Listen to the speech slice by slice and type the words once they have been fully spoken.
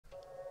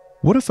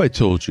What if I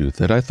told you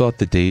that I thought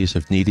the days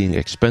of needing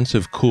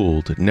expensive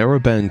cooled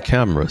narrowband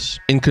cameras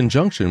in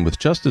conjunction with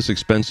just as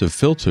expensive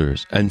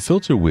filters and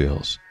filter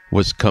wheels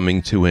was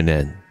coming to an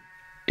end?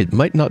 It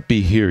might not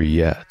be here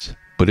yet,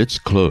 but it's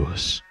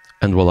close.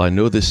 And while I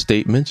know this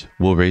statement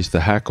will raise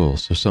the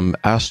hackles of some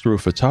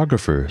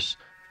astrophotographers,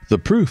 the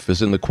proof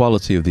is in the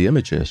quality of the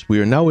images we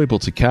are now able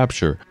to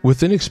capture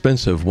with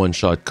inexpensive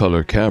one-shot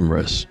color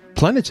cameras,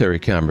 planetary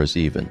cameras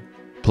even.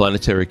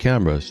 Planetary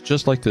cameras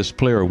just like this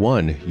Player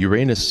One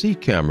Uranus C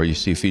camera you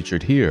see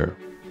featured here,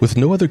 with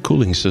no other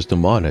cooling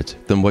system on it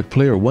than what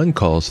Player One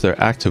calls their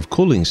active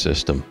cooling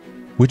system,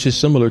 which is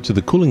similar to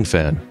the cooling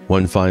fan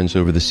one finds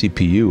over the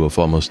CPU of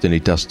almost any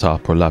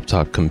desktop or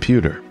laptop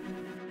computer.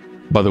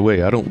 By the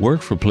way, I don't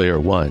work for Player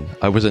One.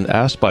 I wasn't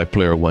asked by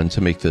Player One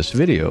to make this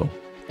video,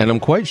 and I'm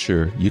quite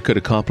sure you could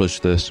accomplish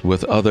this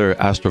with other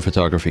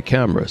astrophotography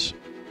cameras.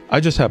 I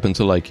just happen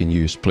to like and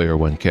use Player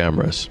One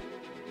cameras.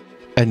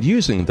 And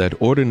using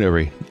that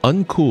ordinary,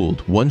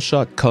 uncooled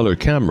one-shot color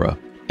camera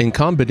in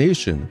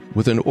combination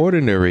with an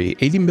ordinary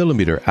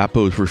 80mm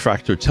apo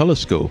refractor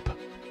telescope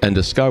and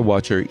a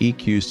Skywatcher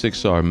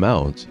EQ6R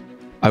mount,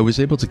 I was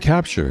able to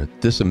capture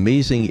this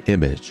amazing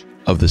image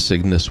of the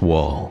Cygnus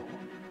Wall.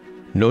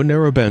 No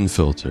narrowband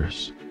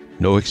filters,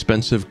 no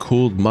expensive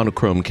cooled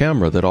monochrome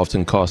camera that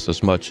often costs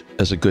as much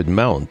as a good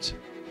mount,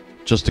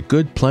 just a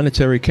good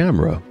planetary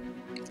camera,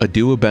 a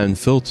duoband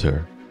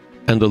filter,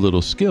 and a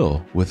little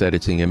skill with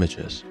editing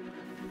images.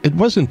 It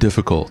wasn't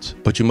difficult,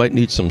 but you might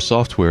need some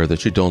software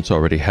that you don't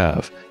already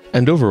have,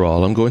 and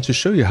overall I'm going to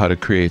show you how to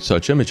create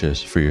such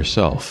images for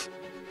yourself.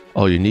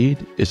 All you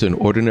need is an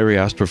ordinary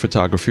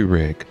astrophotography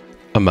rig,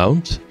 a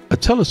mount, a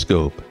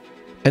telescope,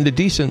 and a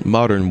decent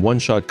modern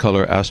one-shot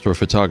color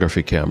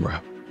astrophotography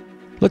camera.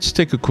 Let's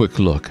take a quick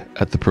look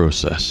at the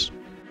process.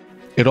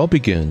 It all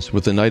begins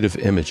with a night of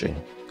imaging,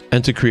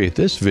 and to create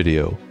this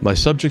video, my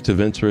subject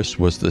of interest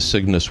was the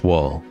Cygnus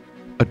Wall,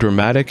 a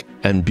dramatic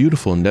and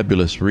beautiful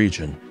nebulous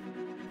region.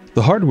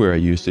 The hardware I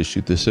used to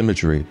shoot this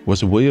imagery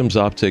was a Williams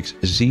Optics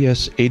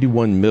ZS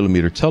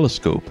 81mm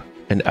telescope,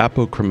 an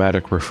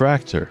apochromatic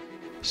refractor,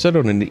 set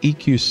on an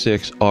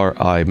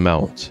EQ6RI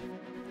mount.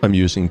 I'm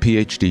using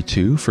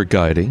PhD2 for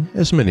guiding,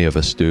 as many of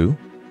us do,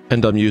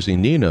 and I'm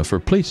using Nina for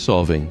plate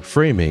solving,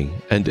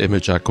 framing, and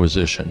image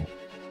acquisition.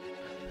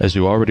 As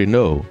you already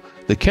know,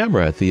 the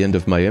camera at the end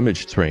of my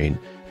image train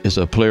is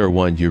a Player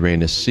One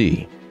Uranus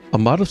C, a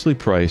modestly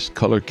priced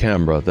color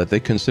camera that they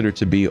consider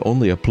to be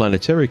only a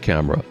planetary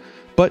camera,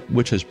 but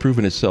which has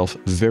proven itself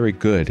very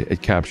good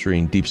at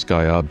capturing deep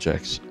sky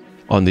objects.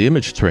 On the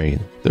image train,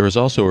 there is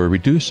also a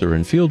reducer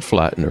and field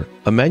flattener,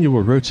 a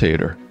manual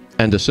rotator,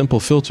 and a simple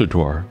filter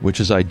drawer, which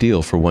is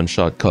ideal for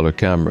one-shot color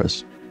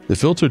cameras. The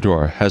filter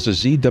drawer has a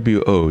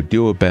ZWO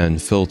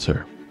duoband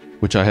filter,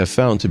 which I have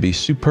found to be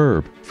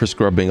superb for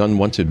scrubbing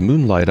unwanted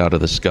moonlight out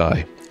of the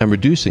sky and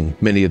reducing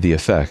many of the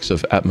effects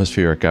of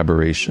atmospheric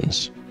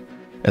aberrations.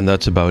 And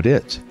that's about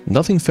it.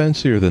 Nothing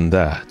fancier than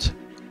that.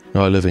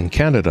 Now I live in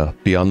Canada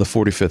beyond the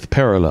 45th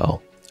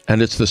parallel,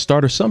 and it's the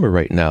start of summer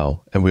right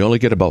now, and we only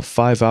get about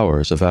 5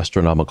 hours of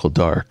astronomical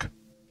dark.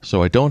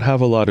 So I don't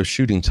have a lot of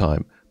shooting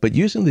time, but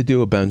using the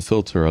duoband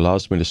filter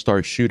allows me to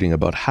start shooting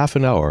about half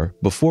an hour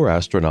before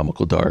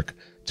astronomical dark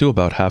to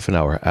about half an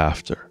hour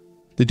after.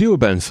 The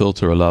duoband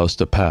filter allows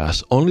to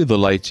pass only the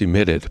light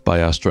emitted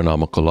by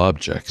astronomical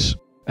objects,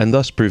 and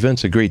thus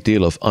prevents a great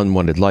deal of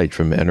unwanted light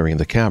from entering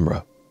the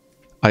camera.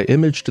 I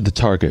imaged the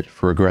target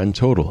for a grand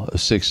total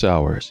of 6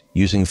 hours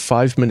using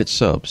 5-minute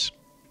subs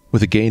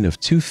with a gain of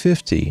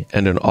 250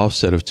 and an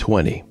offset of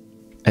 20,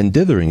 and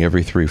dithering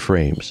every 3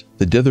 frames.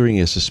 The dithering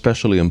is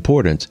especially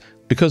important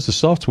because the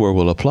software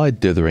will apply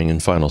dithering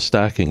and final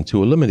stacking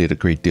to eliminate a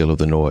great deal of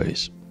the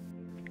noise.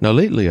 Now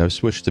lately I've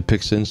switched to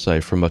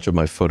PixInsight for much of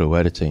my photo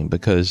editing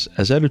because,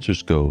 as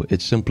editors go,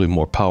 it's simply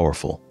more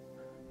powerful.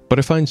 But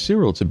I find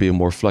Serial to be a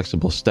more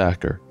flexible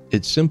stacker.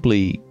 It's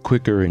simply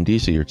quicker and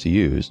easier to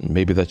use, and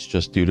maybe that's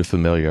just due to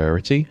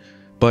familiarity,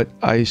 but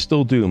I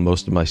still do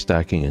most of my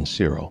stacking in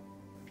Serial.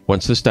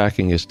 Once the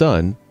stacking is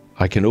done,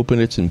 I can open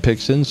it in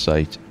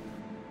PixInsight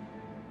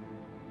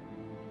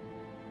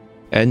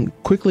and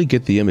quickly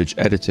get the image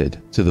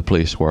edited to the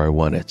place where I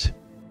want it.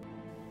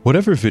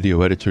 Whatever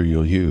video editor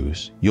you'll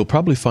use, you'll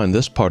probably find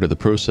this part of the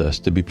process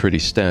to be pretty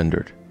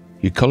standard.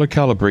 You color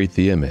calibrate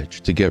the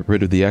image to get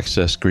rid of the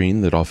excess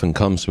green that often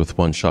comes with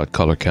one-shot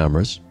color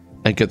cameras,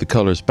 and get the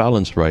colors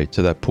balanced right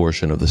to that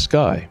portion of the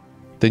sky.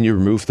 Then you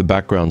remove the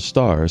background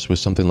stars with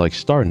something like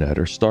StarNet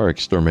or Star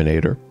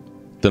Exterminator,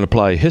 then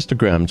apply a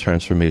histogram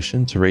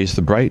transformation to raise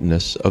the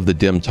brightness of the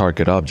dim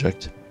target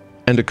object,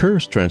 and a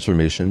curves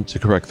transformation to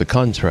correct the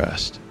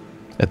contrast.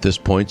 At this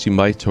point, you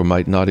might or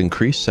might not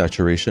increase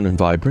saturation and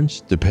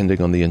vibrance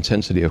depending on the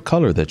intensity of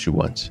color that you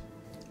want.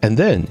 And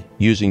then,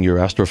 using your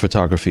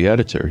astrophotography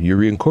editor, you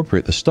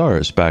reincorporate the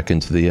stars back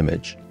into the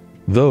image.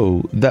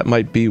 Though, that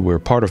might be where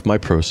part of my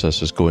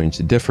process is going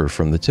to differ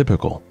from the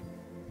typical.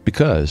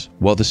 Because,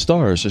 while the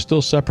stars are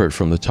still separate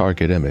from the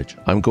target image,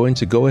 I'm going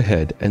to go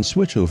ahead and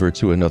switch over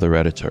to another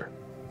editor.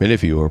 Many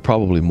of you are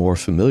probably more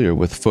familiar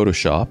with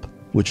Photoshop,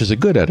 which is a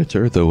good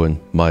editor, though in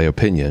my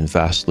opinion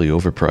vastly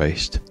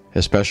overpriced,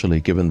 especially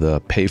given the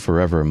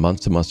pay-forever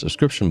month-to-month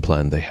subscription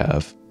plan they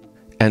have.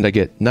 And I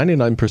get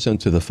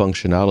 99% of the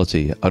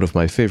functionality out of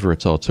my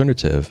favorite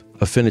alternative,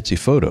 Affinity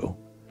Photo,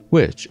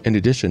 which, in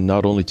addition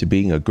not only to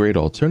being a great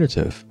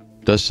alternative,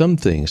 does some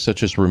things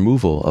such as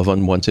removal of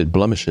unwanted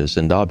blemishes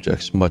and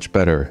objects much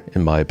better,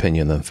 in my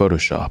opinion, than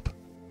Photoshop.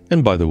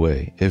 And by the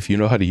way, if you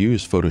know how to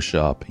use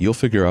Photoshop, you'll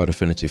figure out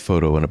Affinity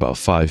Photo in about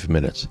 5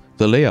 minutes.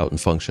 The layout and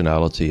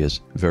functionality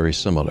is very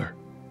similar.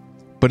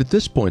 But at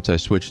this point I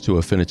switched to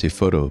Affinity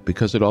Photo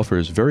because it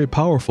offers very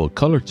powerful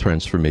color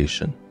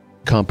transformation,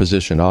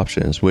 composition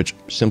options which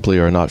simply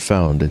are not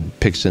found in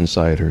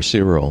PixInsight or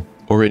Serial,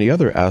 or any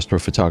other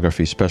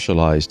astrophotography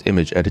specialized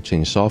image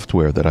editing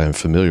software that I am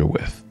familiar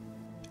with.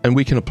 And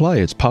we can apply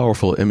its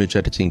powerful image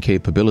editing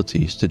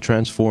capabilities to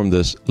transform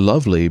this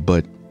lovely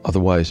but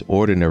otherwise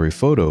ordinary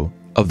photo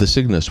of the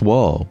Cygnus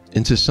wall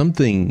into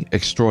something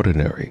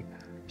extraordinary,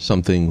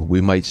 something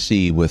we might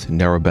see with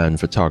narrowband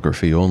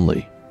photography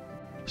only.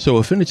 So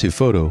Affinity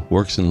Photo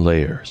works in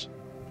layers,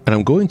 and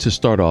I'm going to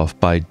start off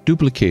by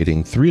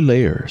duplicating 3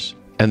 layers,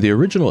 and the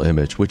original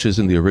image, which is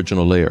in the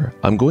original layer,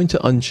 I'm going to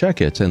uncheck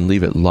it and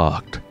leave it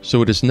locked,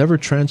 so it is never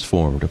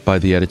transformed by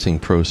the editing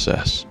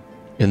process.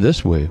 In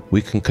this way,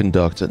 we can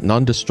conduct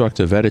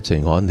non-destructive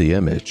editing on the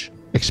image,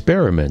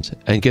 experiment,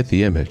 and get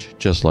the image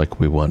just like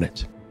we want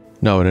it.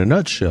 Now, in a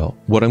nutshell,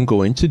 what I'm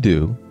going to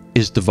do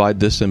is divide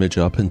this image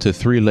up into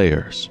 3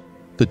 layers.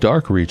 The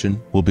dark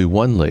region will be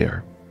 1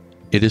 layer.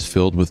 It is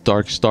filled with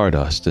dark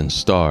stardust and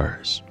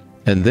stars.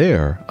 And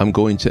there, I'm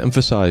going to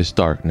emphasize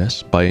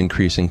darkness by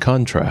increasing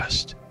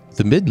contrast.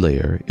 The mid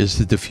layer is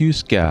the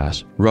diffuse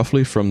gas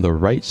roughly from the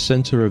right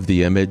center of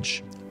the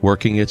image,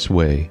 working its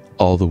way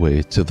all the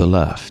way to the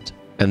left.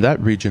 And that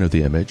region of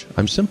the image,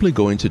 I'm simply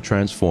going to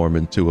transform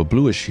into a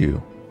bluish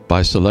hue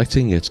by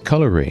selecting its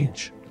color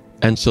range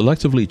and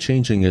selectively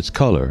changing its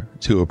color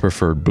to a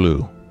preferred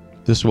blue.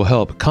 This will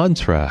help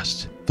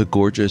contrast the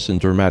gorgeous and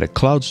dramatic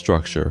cloud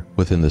structure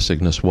within the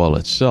Cygnus wall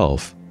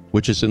itself,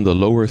 which is in the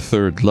lower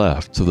third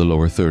left to the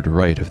lower third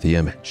right of the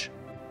image.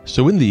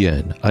 So in the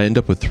end, I end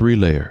up with 3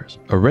 layers,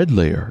 a red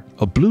layer,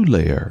 a blue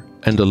layer,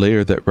 and a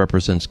layer that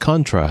represents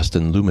contrast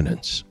and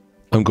luminance.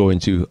 I'm going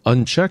to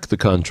uncheck the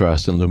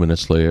contrast and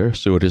luminance layer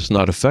so it is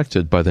not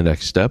affected by the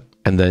next step,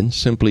 and then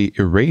simply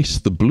erase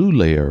the blue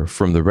layer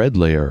from the red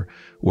layer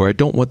where I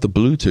don't want the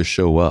blue to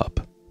show up.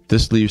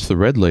 This leaves the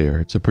red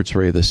layer to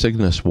portray the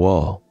Cygnus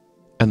wall,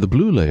 and the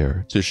blue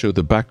layer to show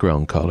the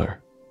background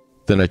color.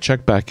 Then I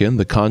check back in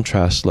the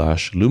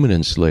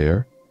contrast/luminance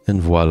layer,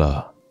 and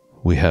voila,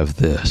 we have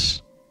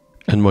this.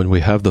 And when we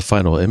have the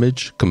final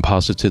image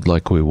composited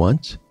like we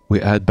want,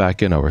 we add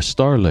back in our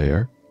star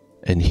layer,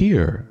 and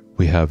here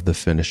we have the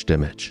finished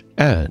image.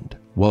 And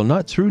while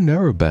not true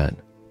narrowband,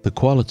 the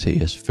quality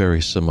is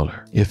very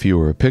similar. If you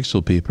were a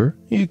pixel peeper,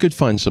 you could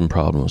find some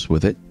problems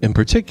with it. In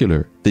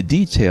particular, the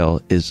detail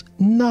is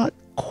not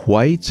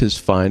quite as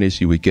fine as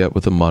you would get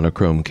with a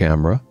monochrome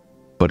camera,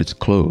 but it's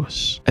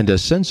close. And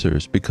as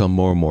sensors become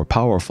more and more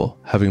powerful,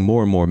 having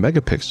more and more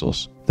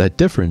megapixels, that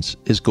difference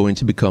is going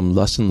to become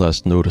less and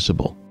less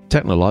noticeable.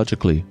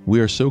 Technologically, we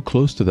are so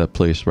close to that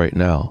place right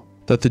now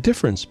that the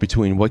difference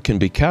between what can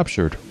be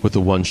captured with a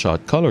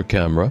one-shot color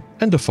camera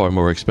and a far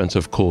more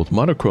expensive cold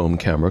monochrome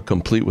camera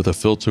complete with a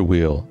filter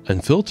wheel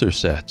and filter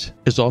set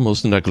is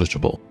almost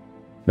negligible.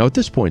 Now at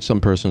this point,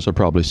 some persons are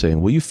probably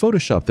saying, well, you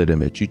photoshopped that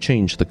image, you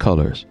changed the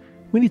colors.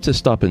 We need to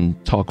stop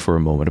and talk for a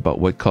moment about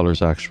what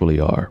colors actually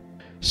are.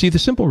 See, the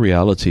simple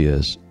reality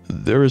is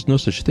there is no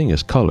such thing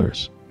as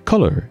colors.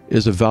 Color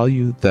is a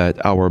value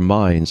that our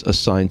minds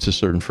assign to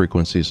certain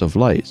frequencies of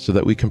light so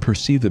that we can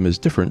perceive them as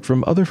different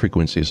from other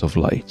frequencies of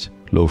light.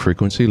 Low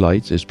frequency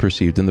light is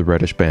perceived in the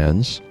reddish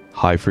bands.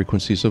 High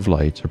frequencies of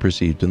light are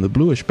perceived in the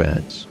bluish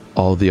bands.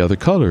 All the other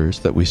colors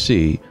that we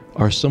see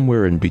are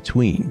somewhere in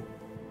between.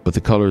 But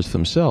the colors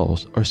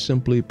themselves are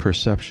simply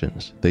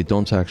perceptions. They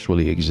don't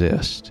actually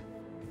exist.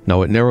 Now,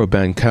 what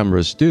narrowband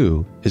cameras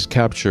do is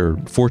capture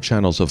 4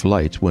 channels of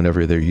light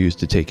whenever they're used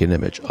to take an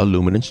image. A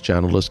luminance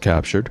channel is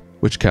captured,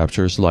 which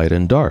captures light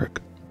and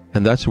dark.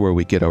 And that's where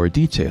we get our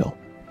detail.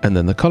 And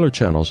then the color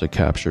channels are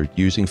captured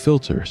using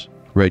filters.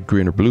 Red,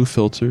 green, or blue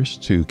filters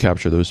to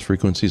capture those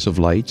frequencies of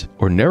light,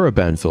 or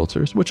narrowband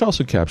filters, which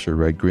also capture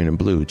red, green, and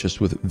blue, just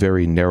with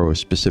very narrow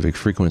specific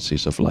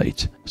frequencies of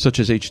light, such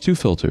as H2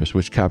 filters,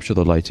 which capture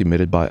the light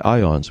emitted by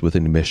ions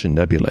within emission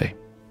nebulae.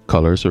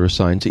 Colors are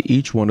assigned to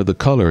each one of the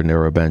color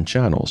narrowband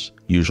channels,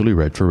 usually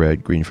red for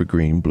red, green for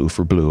green, blue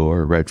for blue,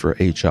 or red for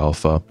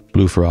H-alpha,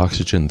 blue for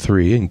oxygen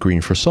 3, and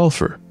green for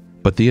sulfur.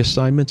 But the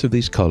assignment of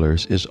these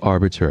colors is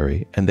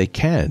arbitrary, and they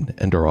can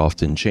and are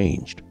often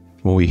changed.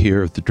 When we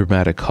hear of the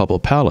dramatic Hubble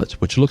palette,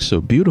 which looks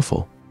so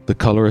beautiful, the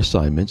color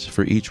assignments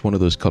for each one of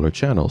those color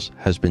channels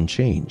has been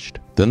changed.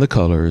 Then the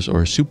colors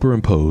are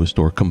superimposed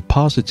or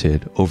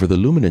composited over the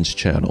luminance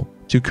channel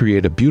to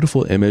create a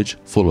beautiful image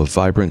full of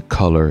vibrant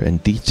color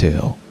and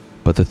detail.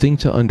 But the thing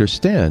to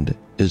understand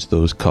is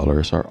those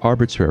colors are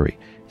arbitrary.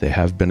 They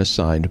have been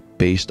assigned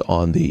based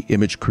on the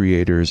image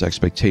creator's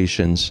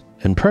expectations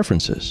and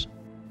preferences.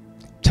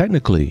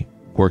 Technically,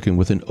 working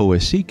with an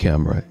OSC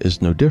camera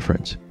is no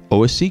different.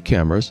 OSC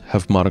cameras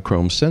have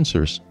monochrome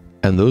sensors,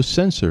 and those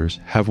sensors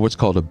have what's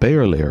called a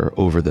Bayer layer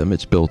over them.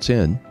 It's built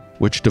in,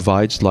 which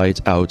divides light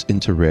out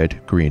into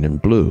red, green,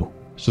 and blue,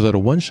 so that a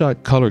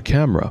one-shot color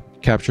camera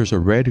captures a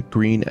red,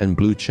 green, and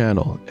blue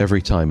channel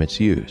every time it's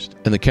used.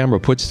 And the camera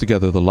puts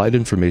together the light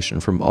information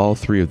from all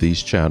three of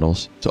these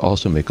channels to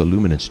also make a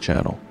luminance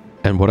channel.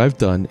 And what I've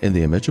done in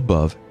the image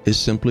above is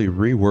simply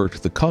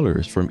reworked the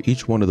colors from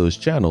each one of those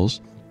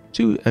channels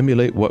to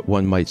emulate what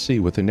one might see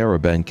with a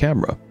narrowband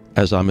camera.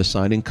 As I'm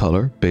assigning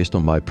color based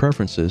on my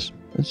preferences,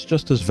 it's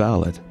just as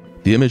valid.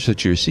 The image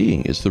that you're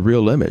seeing is the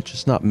real image.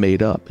 It's not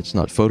made up. It's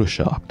not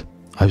photoshopped.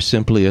 I've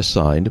simply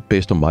assigned,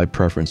 based on my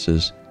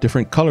preferences,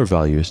 different color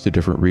values to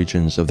different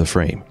regions of the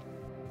frame.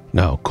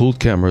 Now, cooled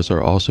cameras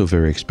are also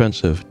very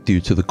expensive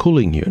due to the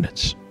cooling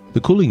units.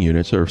 The cooling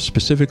units are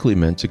specifically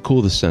meant to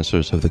cool the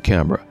sensors of the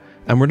camera,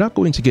 and we're not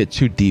going to get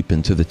too deep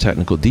into the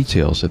technical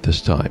details at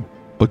this time.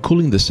 But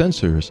cooling the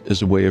sensors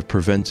is a way of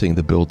preventing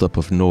the buildup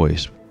of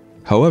noise.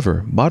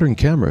 However, modern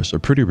cameras are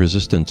pretty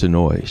resistant to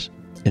noise.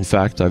 In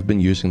fact, I've been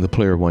using the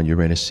Player One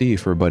Uranus C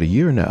for about a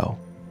year now.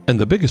 And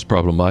the biggest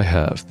problem I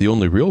have, the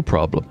only real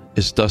problem,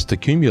 is dust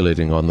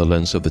accumulating on the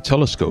lens of the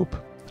telescope.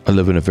 I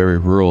live in a very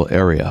rural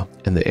area,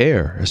 and the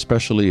air,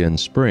 especially in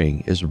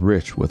spring, is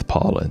rich with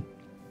pollen.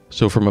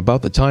 So from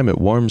about the time it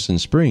warms in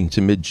spring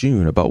to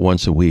mid-June, about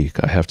once a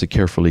week, I have to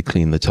carefully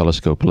clean the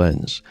telescope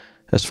lens.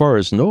 As far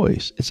as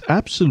noise, it's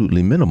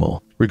absolutely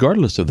minimal,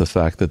 regardless of the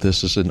fact that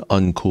this is an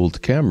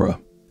uncooled camera.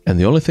 And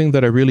the only thing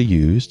that I really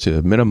use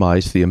to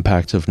minimize the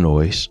impact of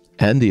noise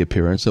and the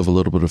appearance of a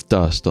little bit of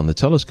dust on the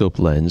telescope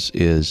lens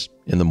is,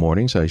 in the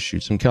mornings, I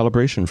shoot some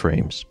calibration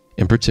frames.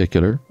 In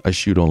particular, I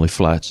shoot only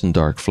flats and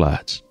dark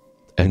flats.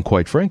 And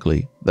quite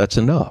frankly, that's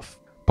enough.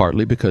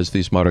 Partly because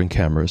these modern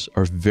cameras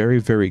are very,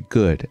 very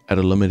good at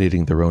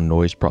eliminating their own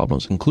noise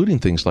problems, including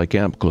things like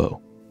amp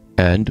glow.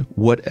 And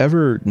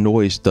whatever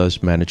noise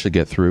does manage to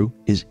get through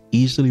is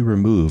easily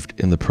removed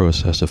in the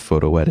process of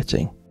photo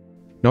editing.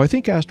 Now, I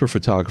think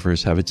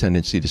astrophotographers have a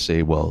tendency to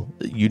say, well,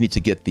 you need to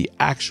get the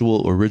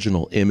actual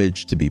original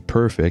image to be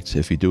perfect.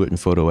 If you do it in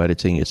photo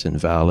editing, it's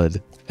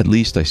invalid. At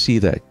least I see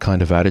that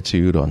kind of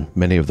attitude on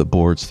many of the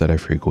boards that I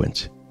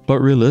frequent. But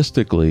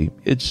realistically,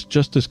 it's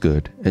just as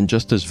good and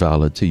just as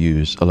valid to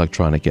use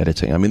electronic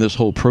editing. I mean, this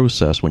whole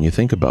process, when you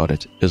think about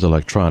it, is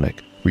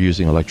electronic. We're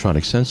using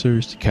electronic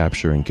sensors to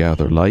capture and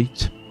gather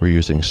light. We're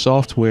using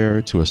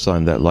software to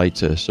assign that light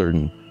to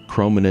certain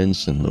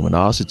chrominance and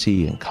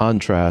luminosity and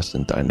contrast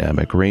and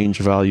dynamic range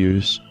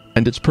values.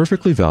 And it's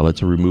perfectly valid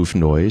to remove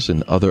noise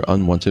and other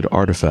unwanted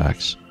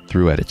artifacts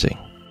through editing.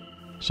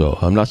 So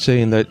I'm not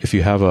saying that if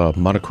you have a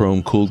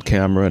monochrome cooled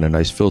camera and a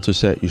nice filter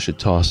set, you should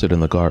toss it in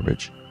the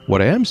garbage.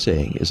 What I am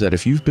saying is that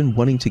if you've been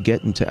wanting to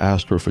get into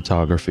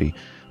astrophotography,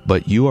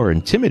 but you are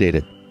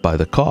intimidated by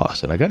the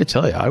cost, and I got to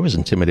tell you, I was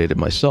intimidated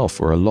myself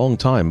for a long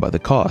time by the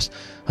cost.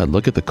 I'd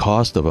look at the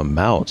cost of a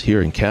mount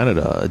here in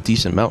Canada. A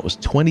decent mount was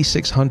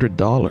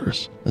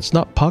 $2,600. That's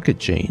not pocket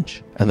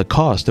change. And the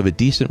cost of a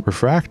decent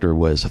refractor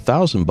was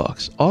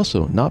 $1,000,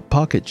 also not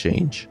pocket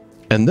change.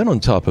 And then on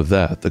top of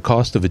that, the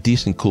cost of a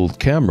decent cooled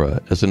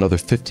camera is another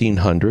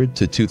 $1,500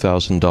 to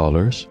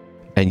 $2,000.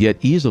 And yet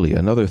easily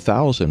another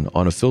 $1,000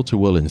 on a filter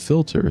wheel and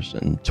filters,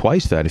 and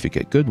twice that if you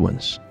get good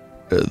ones.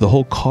 The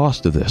whole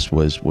cost of this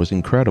was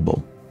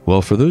incredible.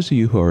 Well, for those of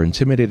you who are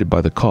intimidated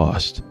by the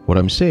cost, what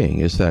I'm saying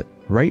is that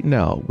right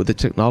now, with the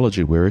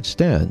technology where it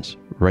stands,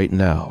 right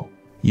now,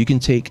 you can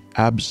take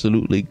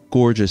absolutely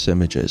gorgeous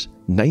images,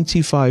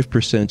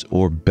 95%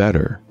 or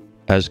better,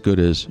 as good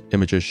as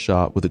images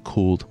shot with a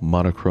cooled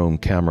monochrome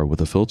camera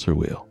with a filter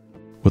wheel.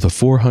 With a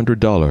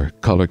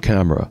 $400 color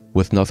camera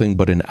with nothing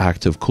but an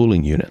active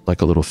cooling unit,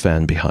 like a little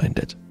fan behind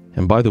it.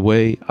 And by the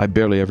way, I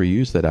barely ever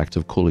use that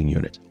active cooling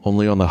unit,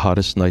 only on the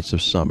hottest nights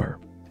of summer.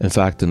 In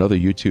fact, another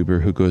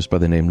YouTuber who goes by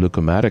the name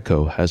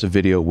Lucamatico has a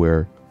video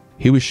where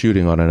he was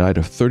shooting on a night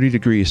of 30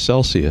 degrees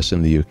Celsius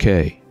in the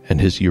UK, and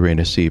his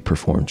Uranus C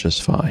performed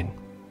just fine.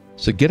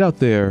 So get out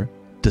there,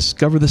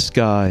 discover the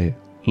sky,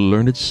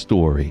 learn its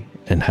story,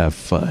 and have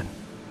fun.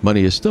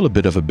 Money is still a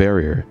bit of a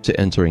barrier to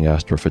entering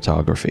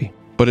astrophotography,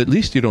 but at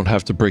least you don't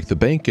have to break the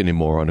bank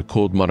anymore on a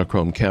cooled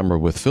monochrome camera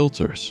with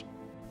filters.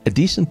 A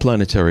decent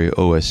planetary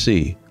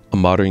OSC, a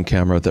modern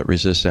camera that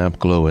resists amp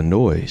glow and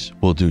noise,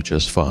 will do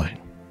just fine.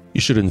 You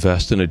should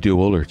invest in a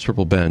dual or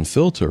triple band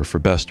filter for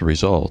best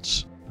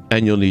results.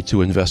 And you'll need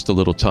to invest a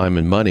little time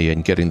and money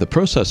in getting the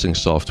processing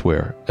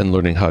software and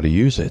learning how to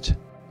use it.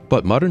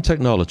 But modern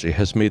technology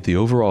has made the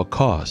overall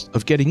cost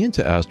of getting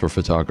into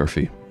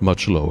astrophotography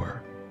much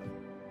lower.